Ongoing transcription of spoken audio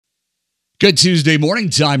Good Tuesday morning.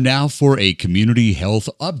 Time now for a community health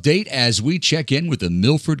update as we check in with the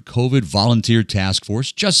Milford COVID Volunteer Task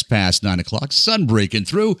Force just past 9 o'clock. Sun breaking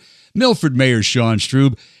through. Milford Mayor Sean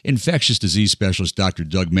Strube, infectious disease specialist Dr.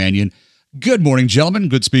 Doug Mannion. Good morning, gentlemen.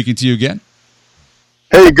 Good speaking to you again.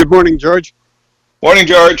 Hey, good morning, George. Morning,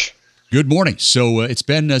 George. Good morning. So it's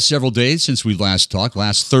been several days since we last talked,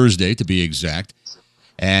 last Thursday to be exact.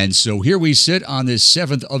 And so here we sit on this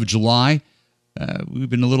 7th of July. We've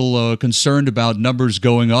been a little concerned about numbers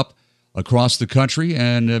going up across the country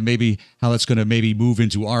and maybe how that's going to maybe move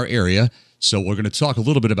into our area. So we're going to talk a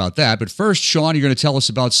little bit about that. But first, Sean, you're going to tell us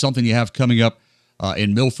about something you have coming up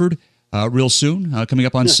in Milford real soon, coming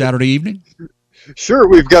up on Saturday evening. Sure.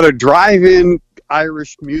 We've got a drive-in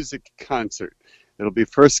Irish music concert. It'll be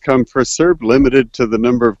first come, first served, limited to the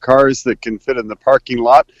number of cars that can fit in the parking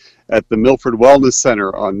lot at the Milford Wellness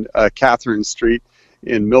Center on Catherine Street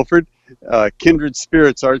in Milford. Kindred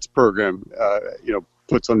Spirits Arts Program,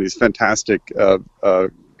 puts on these fantastic,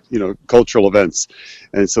 cultural events.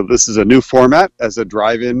 And so this is a new format as a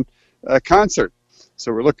drive-in concert.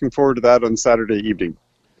 So we're looking forward to that on Saturday evening.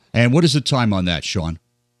 And what is the time on that, Sean?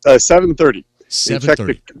 7:30. 7:30. In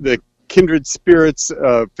fact, the Kindred Spirits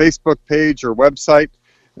Facebook page or website,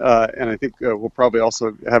 and I think we'll probably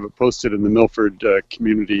also have it posted in the Milford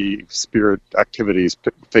Community Spirit Activities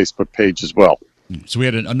Facebook page as well. So we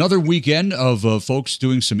had another weekend of folks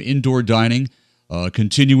doing some indoor dining,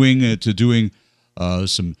 continuing to doing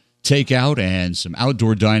some takeout and some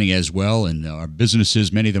outdoor dining as well. And our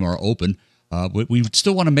businesses, many of them are open. But we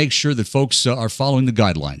still want to make sure that folks are following the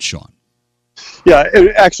guidelines, Sean. Yeah, and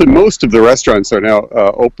actually most of the restaurants are now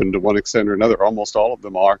open to one extent or another. Almost all of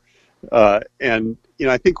them are. And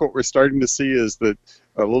I think what we're starting to see is that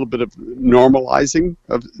a little bit of normalizing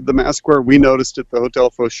of the mask wear. We noticed at the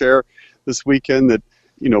Hotel Fauchère this weekend that,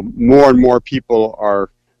 more and more people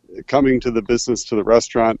are coming to the business, to the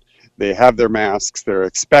restaurant. They have their masks. They're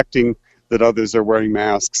expecting that others are wearing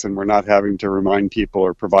masks, and we're not having to remind people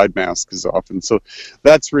or provide masks as often. So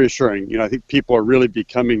that's reassuring. I think people are really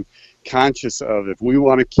becoming conscious of, if we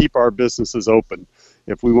want to keep our businesses open,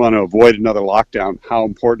 if we want to avoid another lockdown, how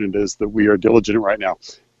important it is that we are diligent right now.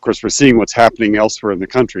 Of course, we're seeing what's happening elsewhere in the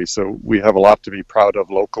country, so we have a lot to be proud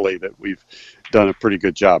of locally, that we've done a pretty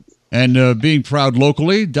good job. And being proud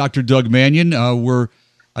locally, Dr. Doug Mannion, we're,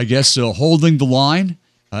 holding the line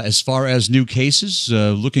as far as new cases,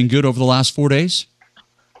 looking good over the last 4 days?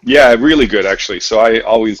 Yeah, really good, actually. So I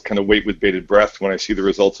always kind of wait with bated breath when I see the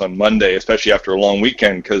results on Monday, especially after a long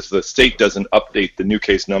weekend, because the state doesn't update the new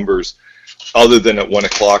case numbers other than at 1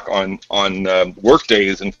 o'clock on work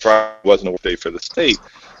days, and Friday wasn't a work day for the state.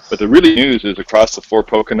 But the really news is across the 4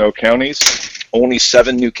 Pocono counties, only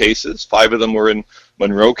 7 new cases. 5 of them were in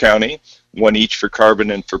Monroe County, 1 each for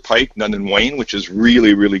Carbon and for Pike, none in Wayne, which is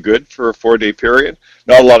really, really good for a 4-day period.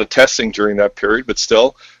 Not a lot of testing during that period, but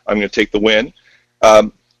still, I'm going to take the win.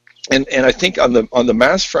 And I think on the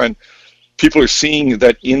mask front, people are seeing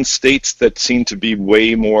that in states that seem to be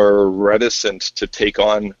way more reticent to take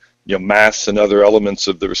on masks and other elements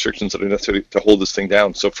of the restrictions that are necessary to hold this thing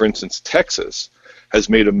down. So, for instance, Texas has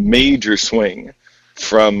made a major swing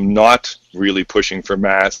from not really pushing for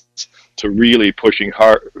masks to really pushing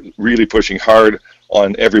hard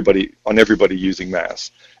on everybody using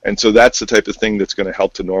masks. And so that's the type of thing that's going to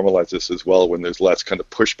help to normalize this as well, when there's less kind of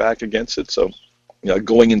pushback against it. So,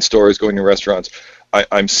 going in stores, going in restaurants,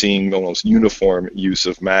 I'm seeing almost uniform use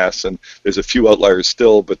of masks, and there's a few outliers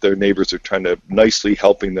still, but their neighbors are trying to nicely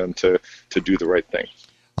helping them to do the right thing.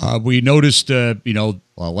 We noticed,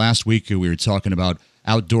 last week we were talking about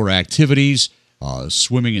outdoor activities,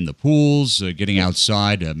 swimming in the pools, getting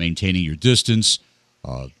outside, maintaining your distance,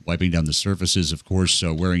 wiping down the surfaces, of course,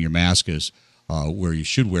 wearing your mask is where you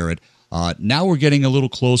should wear it. Now we're getting a little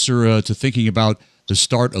closer to thinking about the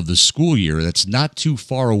start of the school year. That's not too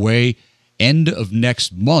far away, end of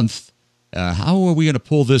next month. How are we going to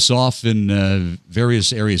pull this off in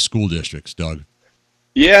various area school districts, Doug?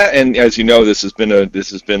 Yeah, and as you know, this has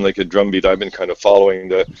been like a drumbeat I've been kind of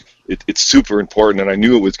following. It's super important, and I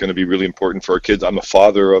knew it was going to be really important for our kids. I'm a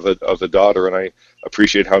father of a daughter, and I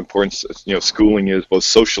appreciate how important schooling is, both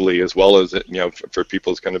socially as well as for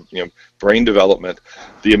people's kind of brain development.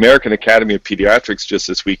 The American Academy of Pediatrics just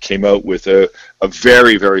this week came out with a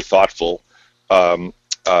very, very thoughtful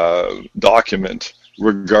document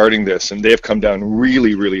regarding this, and they have come down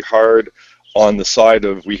really, really hard on the side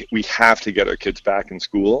of we have to get our kids back in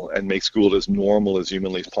school and make school as normal as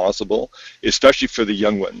humanly possible, especially for the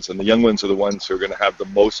young ones. And the young ones are the ones who are going to have the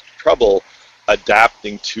most trouble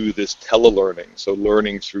adapting to this telelearning, so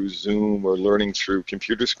learning through Zoom or learning through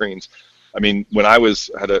computer screens. I mean, when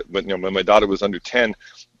my daughter was under 10,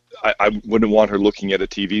 I wouldn't want her looking at a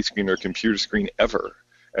TV screen or a computer screen ever.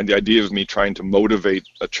 And the idea of me trying to motivate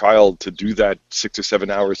a child to do that 6 or 7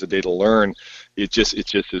 hours a day to learn, it just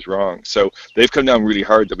is wrong. So they've come down really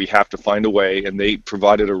hard that we have to find a way, and they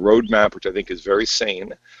provided a roadmap, which I think is very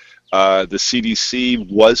sane. The CDC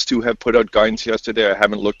was to have put out guidance yesterday. I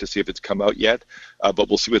haven't looked to see if it's come out yet, but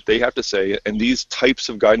we'll see what they have to say. And these types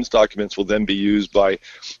of guidance documents will then be used by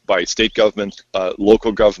state governments,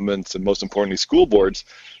 local governments, and most importantly, school boards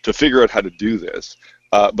to figure out how to do this.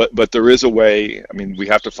 But there is a way. I mean, we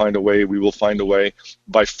have to find a way. We will find a way.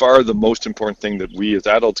 By far, the most important thing that we as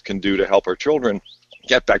adults can do to help our children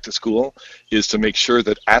get back to school is to make sure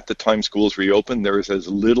that at the time schools reopen, there is as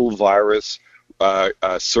little virus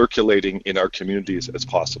circulating in our communities as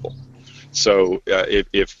possible. So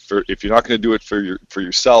if you're not going to do it for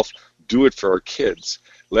yourself, do it for our kids.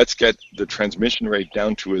 Let's get the transmission rate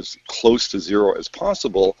down to as close to zero as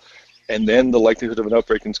possible. And then the likelihood of an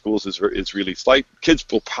outbreak in schools is really slight. Kids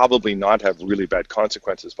will probably not have really bad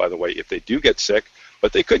consequences, by the way, if they do get sick,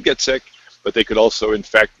 but they could get sick, but they could also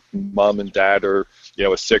infect mom and dad or,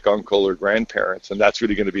 a sick uncle or grandparents. And that's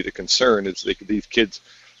really going to be the concern, is these kids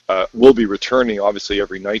will be returning, obviously,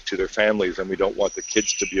 every night to their families, and we don't want the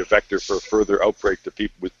kids to be a vector for a further outbreak to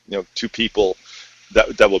people with, two people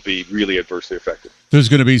that will be really adversely affected. There's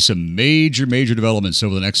going to be some major developments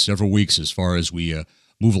over the next several weeks as far as we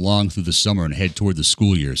move along through the summer and head toward the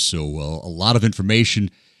school year. So a lot of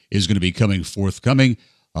information is going to be coming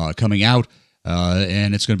out,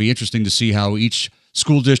 and it's going to be interesting to see how each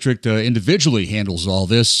school district individually handles all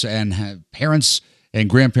this, and parents and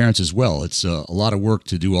grandparents as well. It's a lot of work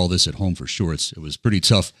to do all this at home for sure. It was pretty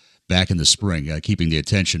tough back in the spring, keeping the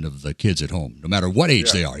attention of the kids at home, no matter what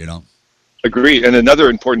age they are, Agreed. And another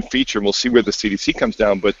important feature, and we'll see where the CDC comes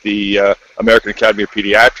down, but the American Academy of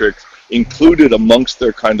Pediatrics included amongst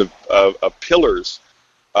their kind of pillars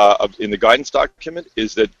in the guidance document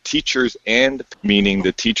is that teachers, and meaning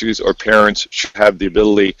that teachers or parents, should have the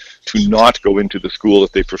ability to not go into the school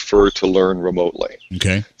if they prefer to learn remotely.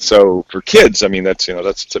 Okay. So for kids, I mean,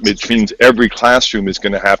 it means every classroom is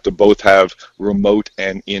going to have to both have remote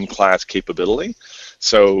and in-class capability.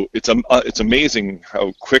 So it's amazing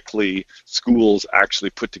how quickly schools actually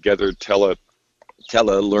put together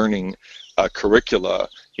tele-learning curricula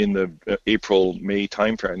in the April-May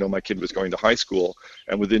timeframe. I know my kid was going to high school,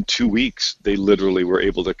 and within 2 weeks, they literally were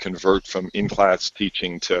able to convert from in-class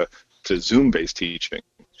teaching to Zoom-based teaching.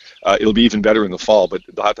 It'll be even better in the fall, but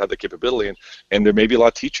they'll have to have the capability, and there may be a lot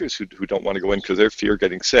of teachers who don't want to go in because they fear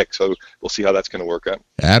getting sick. So we'll see how that's going to work out.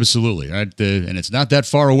 Absolutely, right? And it's not that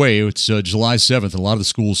far away. It's July 7th. A lot of the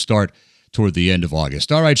schools start toward the end of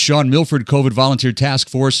August. All right, Sean, Milford COVID Volunteer Task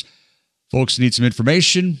Force. Folks need some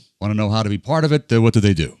information, want to know how to be part of it. What do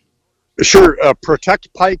they do? Sure.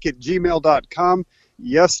 protectpike@gmail.com.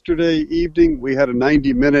 Yesterday evening, we had a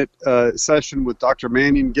 90-minute session with Dr.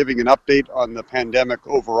 Manning giving an update on the pandemic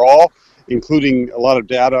overall, including a lot of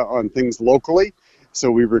data on things locally. So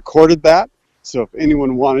we recorded that. So if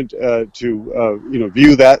anyone wanted to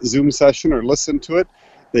view that Zoom session or listen to it,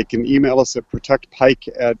 they can email us at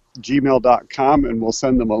protectpike@gmail.com, and we'll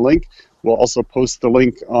send them a link. We'll also post the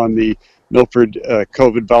link on the Milford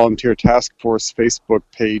COVID Volunteer Task Force Facebook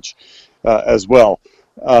page as well.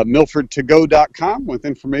 MilfordToGo.com with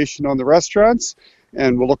information on the restaurants,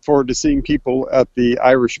 and we'll look forward to seeing people at the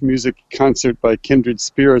Irish music concert by Kindred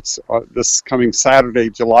Spirits this coming Saturday,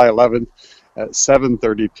 July 11th at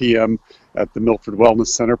 7:30 p.m. at the Milford Wellness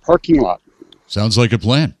Center parking lot. Sounds like a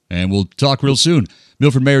plan, and we'll talk real soon.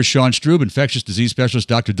 Milford Mayor Sean Strub, infectious disease specialist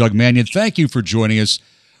Dr. Doug Mannion, thank you for joining us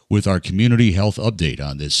with our community health update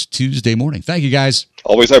on this Tuesday morning. Thank you, guys.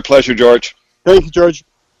 Always our pleasure, George. Thank you, George.